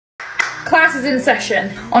Class is in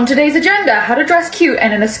session. On today's agenda, how to dress cute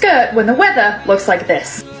and in a skirt when the weather looks like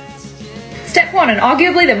this. Step 1, and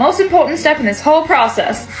arguably the most important step in this whole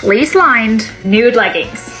process. Fleece-lined nude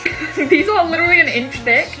leggings. These are literally an inch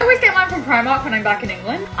thick. I always get mine from Primark when I'm back in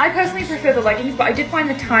England. I personally prefer the leggings, but I did find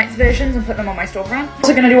the tights versions and put them on my store brand.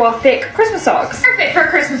 Also gonna do our thick Christmas socks. Perfect for a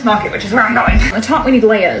Christmas market, which is where I'm going. On the top we need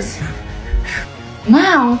layers.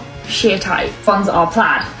 Now, sheer tight. Funds are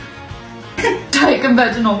plaid. Tight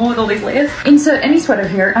compared to normal with all these layers. Insert any sweater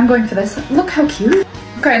here. I'm going for this. Look how cute.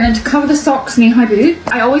 Okay, and then to cover the socks, knee-high boots.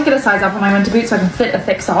 I always get a size up when I went to boots so I can fit a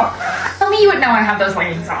thick sock. Tell me you would know I have those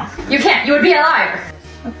leggings on. You can't. You would be a liar.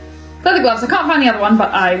 Leather gloves. I can't find the other one,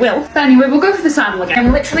 but I will. But anyway, we'll go for the sandal again.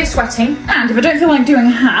 I'm literally sweating. And if I don't feel like doing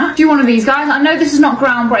a hat, do one of these guys. I know this is not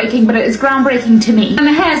groundbreaking, but it is groundbreaking to me. And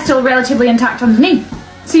the hair is still relatively intact underneath.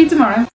 See you tomorrow.